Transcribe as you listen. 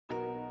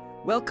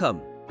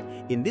Welcome!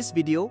 In this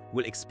video,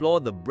 we'll explore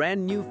the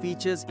brand new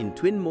features in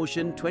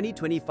Twinmotion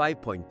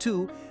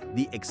 2025.2,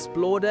 the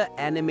Up the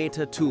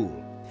Animator tool.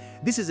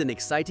 This is an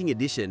exciting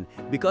addition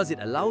because it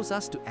allows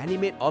us to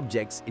animate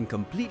objects in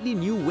completely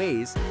new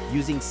ways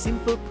using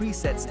simple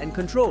presets and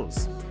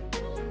controls.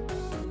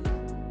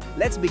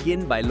 Let's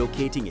begin by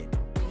locating it.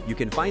 You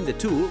can find the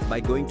tool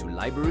by going to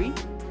Library,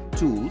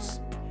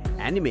 Tools,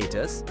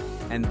 Animators,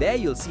 and there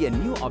you'll see a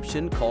new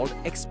option called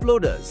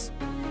Exploders.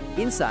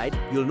 Inside,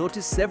 you'll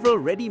notice several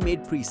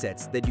ready-made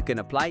presets that you can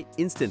apply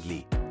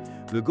instantly.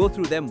 We'll go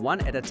through them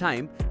one at a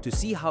time to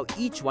see how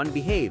each one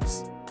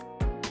behaves.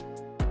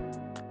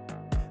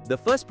 The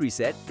first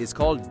preset is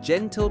called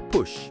Gentle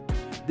Push.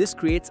 This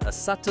creates a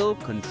subtle,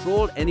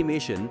 controlled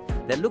animation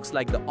that looks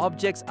like the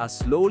objects are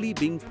slowly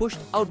being pushed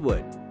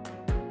outward.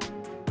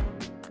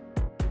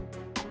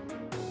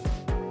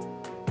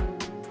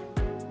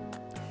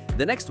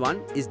 The next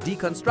one is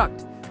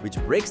Deconstruct, which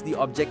breaks the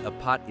object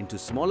apart into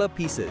smaller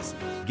pieces,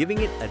 giving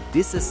it a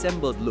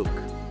disassembled look.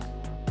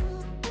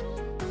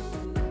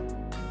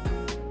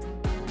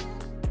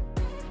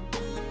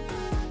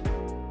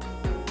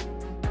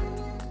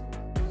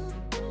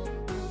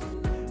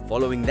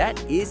 Following that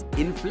is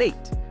Inflate,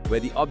 where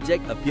the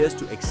object appears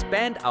to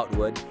expand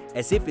outward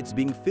as if it's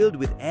being filled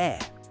with air.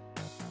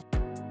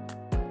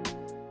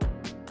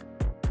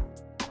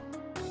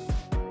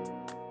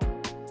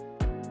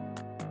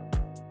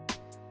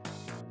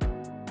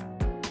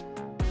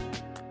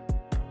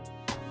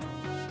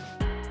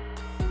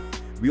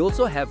 We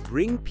also have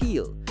Bring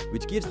Peel,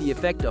 which gives the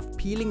effect of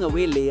peeling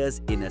away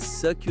layers in a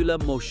circular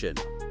motion.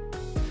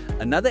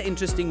 Another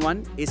interesting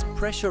one is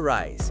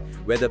Pressurize,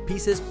 where the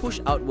pieces push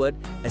outward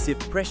as if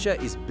pressure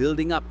is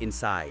building up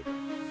inside.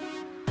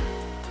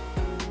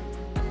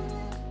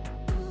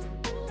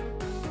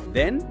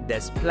 Then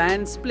there's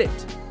Plan Split,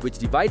 which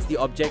divides the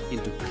object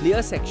into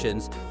clear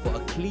sections for a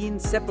clean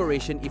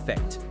separation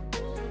effect.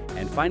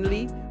 And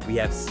finally, we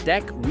have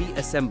Stack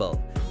Reassemble,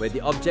 where the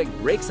object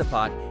breaks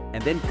apart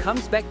and then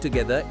comes back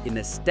together in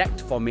a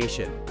stacked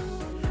formation.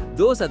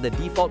 Those are the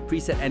default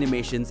preset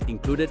animations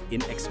included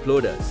in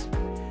Exploders.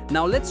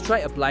 Now let's try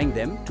applying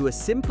them to a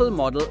simple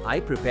model I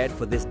prepared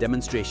for this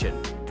demonstration.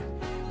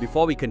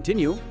 Before we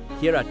continue,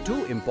 here are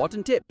two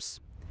important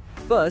tips.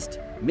 First,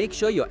 make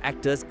sure your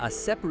actors are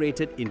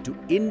separated into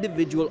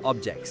individual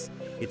objects.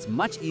 It's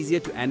much easier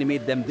to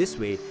animate them this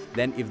way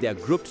than if they are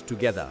grouped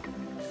together.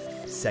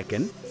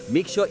 Second,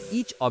 make sure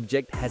each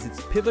object has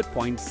its pivot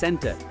point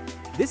centered.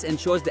 This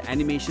ensures the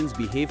animations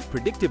behave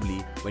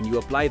predictably when you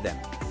apply them.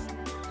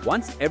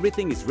 Once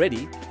everything is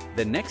ready,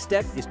 the next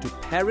step is to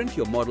parent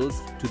your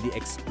models to the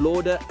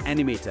Up the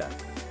Animator.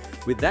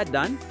 With that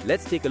done,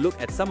 let's take a look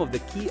at some of the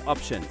key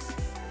options.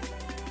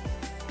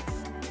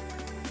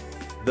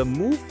 The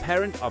Move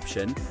Parent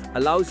option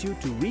allows you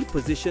to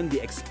reposition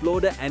the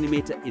Up the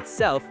Animator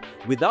itself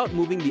without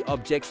moving the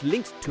objects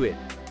linked to it.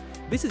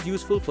 This is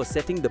useful for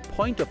setting the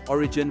point of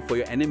origin for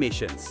your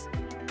animations.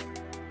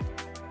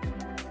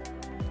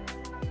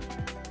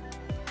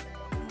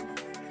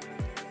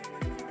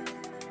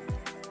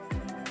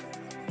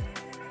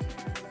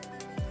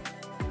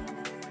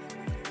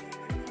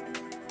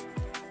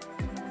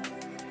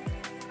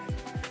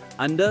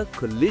 Under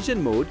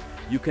Collision mode,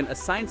 you can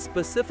assign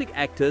specific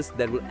actors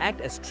that will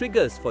act as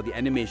triggers for the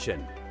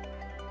animation.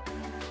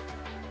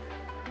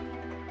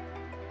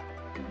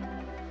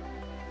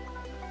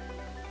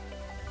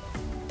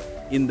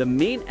 In the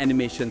main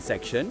animation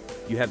section,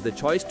 you have the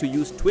choice to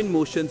use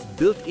Twinmotion's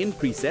built-in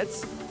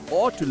presets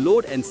or to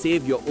load and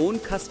save your own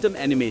custom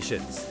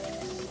animations.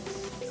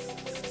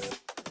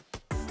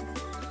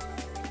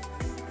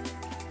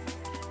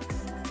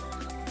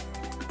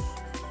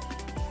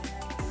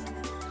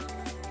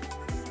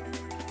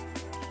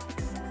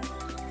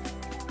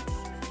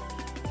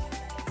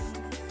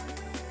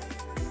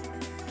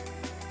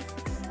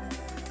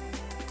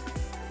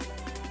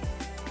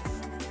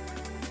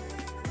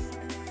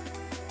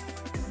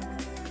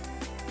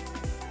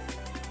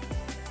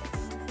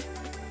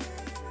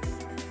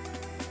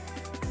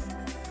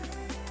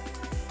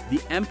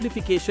 The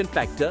amplification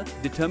factor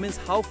determines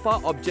how far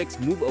objects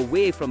move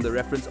away from the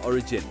reference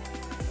origin.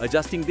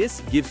 Adjusting this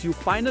gives you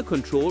finer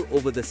control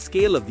over the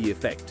scale of the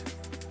effect.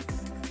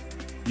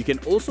 You can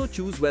also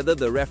choose whether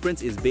the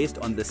reference is based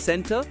on the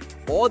center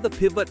or the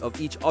pivot of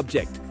each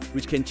object,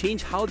 which can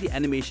change how the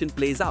animation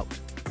plays out.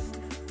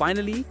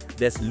 Finally,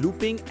 there's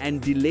Looping and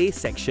Delay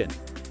section.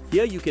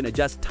 Here you can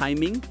adjust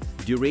timing,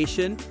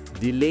 duration,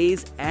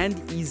 delays, and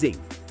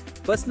easing.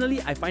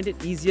 Personally, I find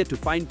it easier to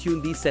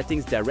fine-tune these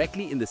settings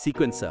directly in the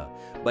sequencer,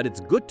 but it's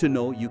good to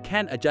know you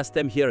can adjust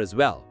them here as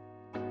well.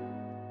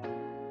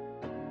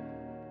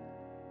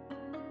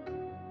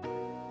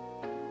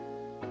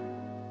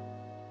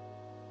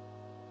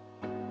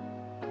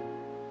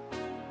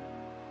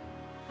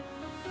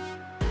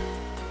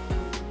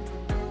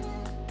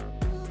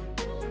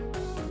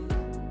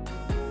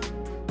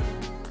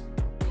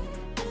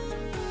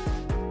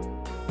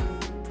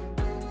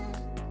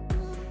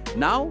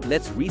 Now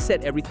let's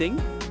reset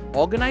everything,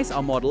 organize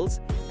our models,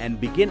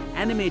 and begin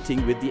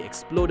animating with the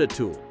Up the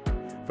tool.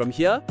 From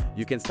here,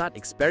 you can start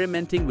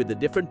experimenting with the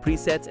different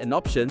presets and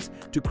options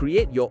to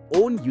create your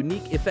own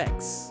unique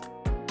effects.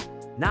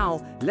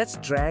 Now, let's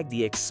drag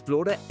the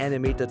Exploder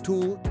Animator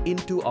tool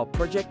into our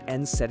project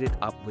and set it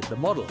up with the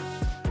model.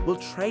 We'll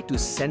try to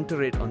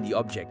center it on the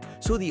object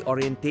so the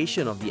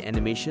orientation of the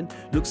animation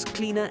looks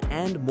cleaner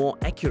and more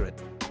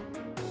accurate.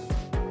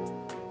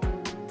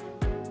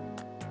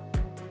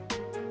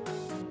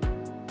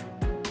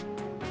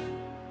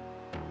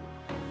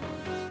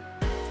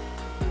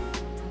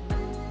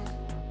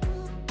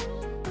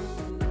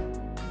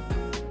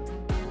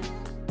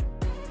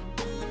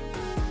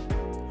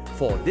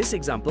 For this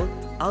example,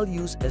 I'll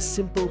use a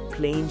simple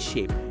plane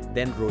shape,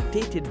 then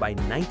rotate it by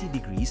 90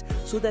 degrees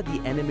so that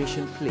the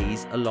animation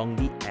plays along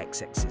the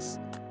x-axis.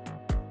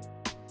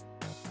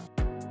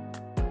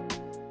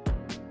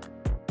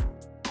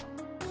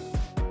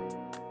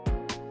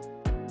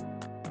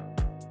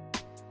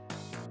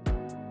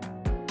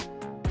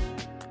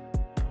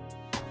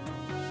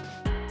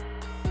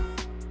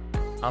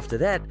 After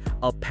that,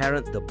 I'll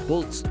parent the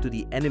bolts to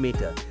the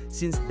animator,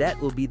 since that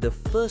will be the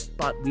first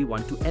part we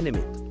want to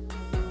animate.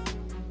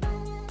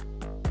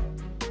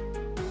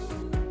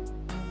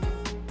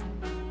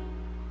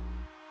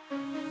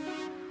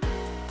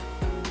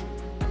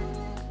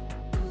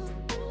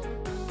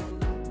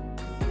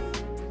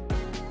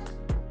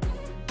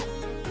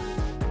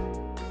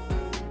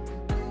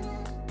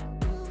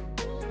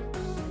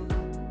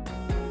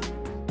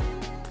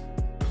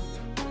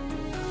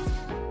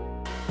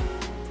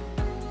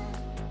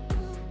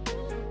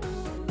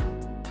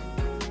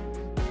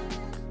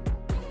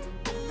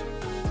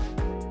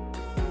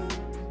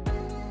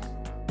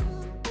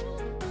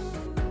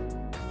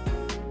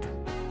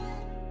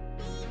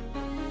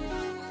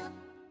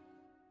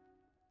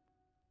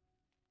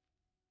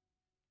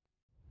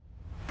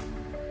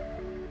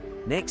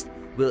 Next,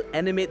 we'll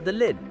animate the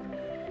lid.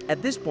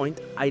 At this point,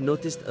 I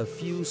noticed a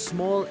few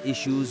small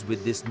issues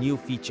with this new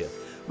feature,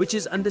 which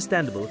is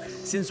understandable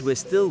since we're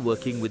still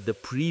working with the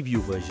preview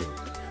version.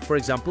 For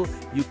example,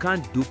 you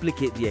can't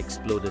duplicate the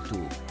Exploder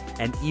tool,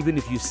 and even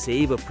if you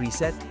save a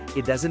preset,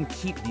 it doesn't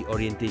keep the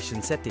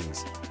orientation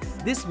settings.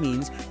 This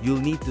means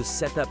you'll need to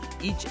set up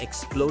each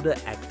Exploder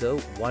actor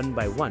one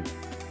by one.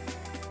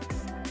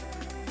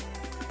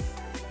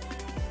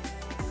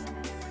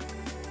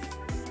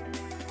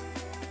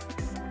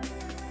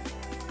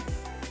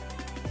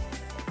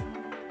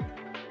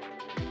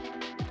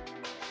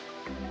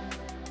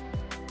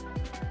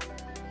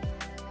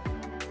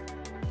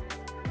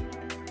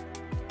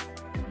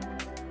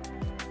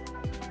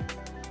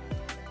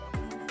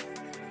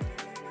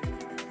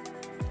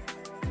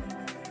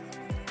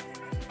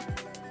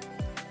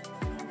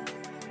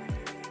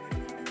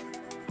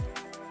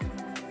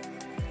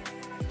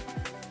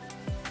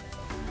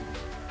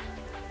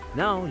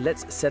 Now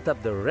let's set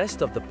up the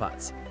rest of the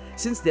parts.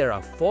 Since there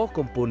are 4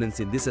 components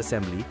in this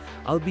assembly,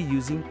 I'll be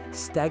using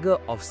stagger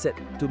offset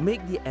to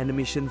make the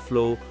animation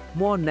flow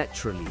more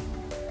naturally.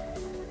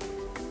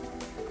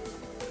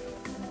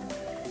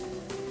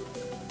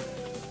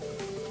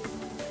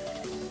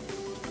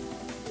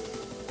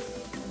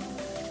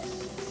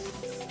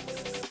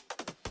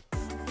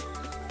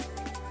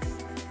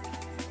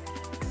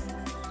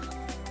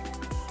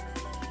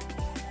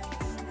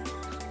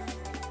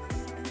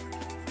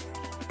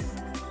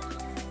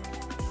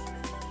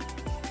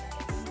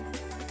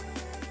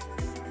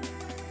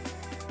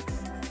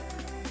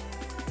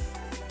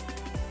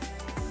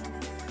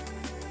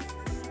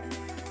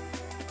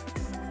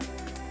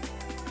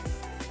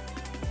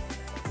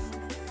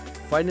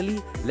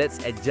 Finally, let's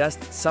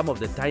adjust some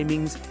of the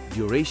timings,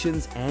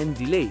 durations and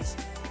delays.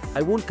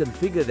 I won't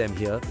configure them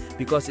here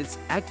because it's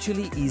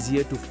actually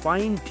easier to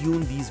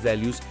fine-tune these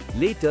values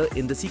later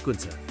in the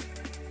sequencer.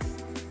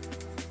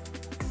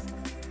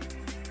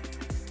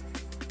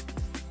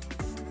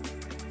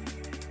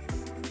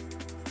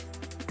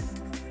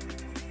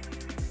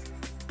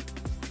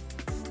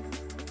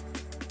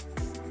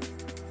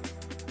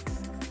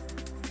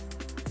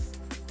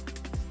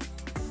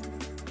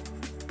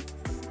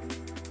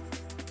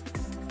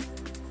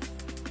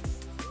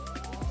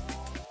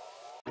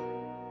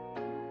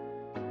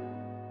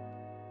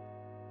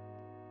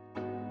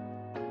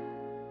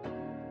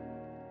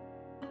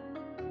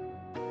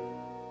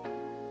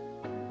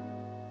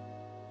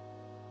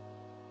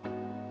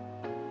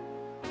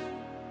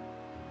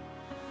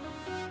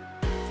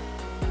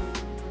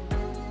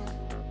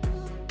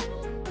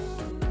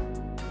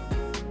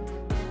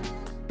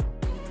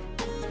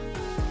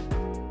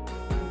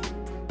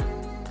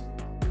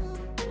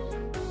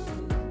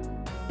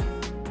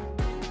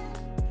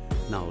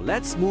 Now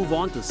let's move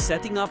on to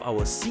setting up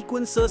our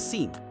sequencer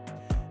scene.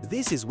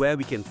 This is where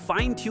we can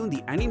fine-tune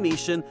the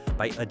animation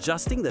by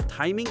adjusting the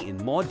timing in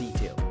more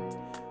detail.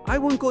 I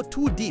won't go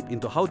too deep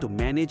into how to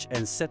manage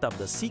and set up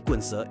the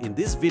sequencer in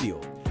this video.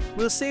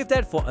 We'll save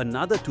that for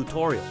another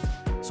tutorial.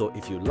 So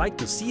if you'd like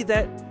to see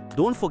that,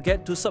 don't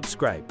forget to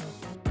subscribe.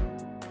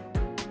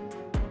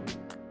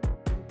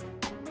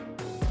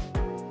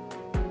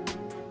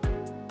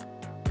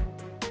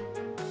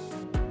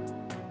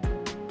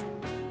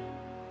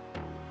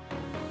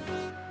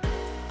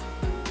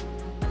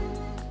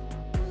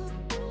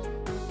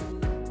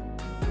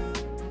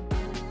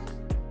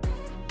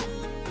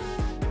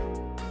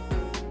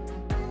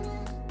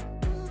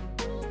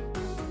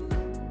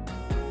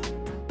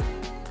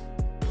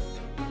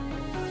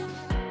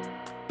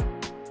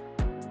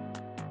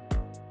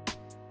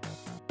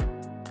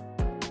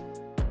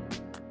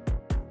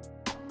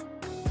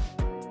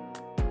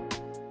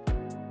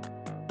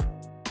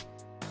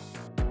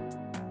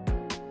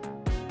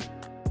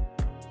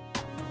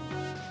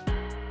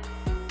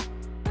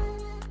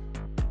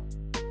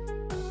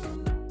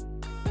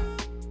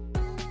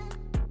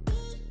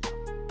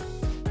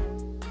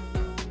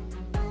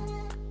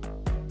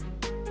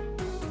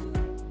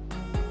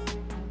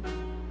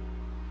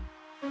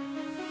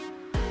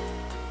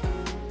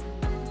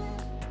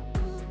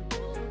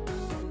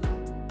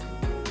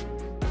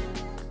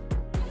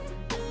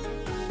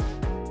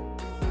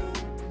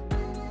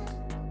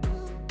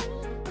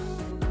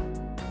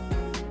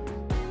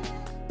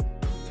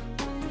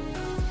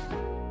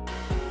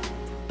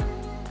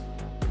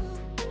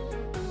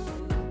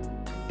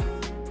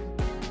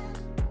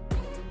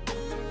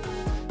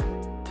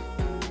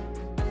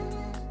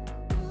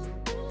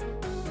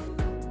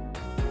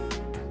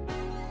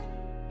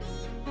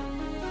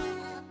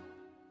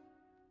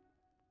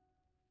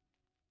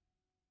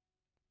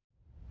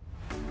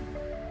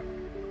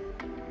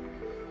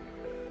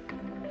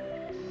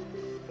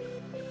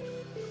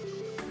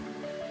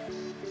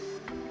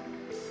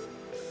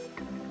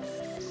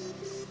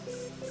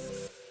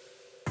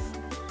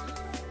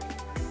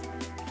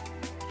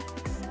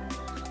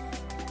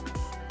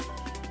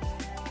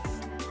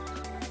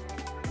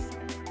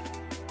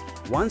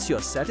 Once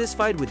you're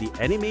satisfied with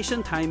the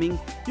animation timing,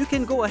 you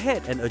can go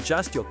ahead and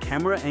adjust your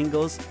camera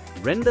angles,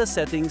 render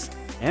settings,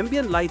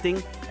 ambient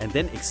lighting, and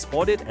then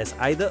export it as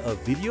either a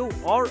video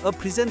or a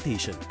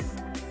presentation.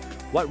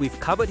 What we've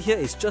covered here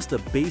is just the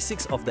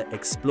basics of the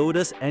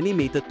Exploders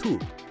Animator tool.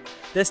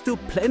 There's still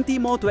plenty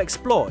more to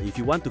explore if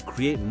you want to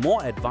create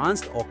more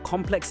advanced or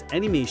complex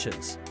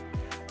animations.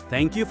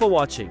 Thank you for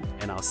watching,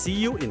 and I'll see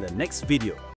you in the next video.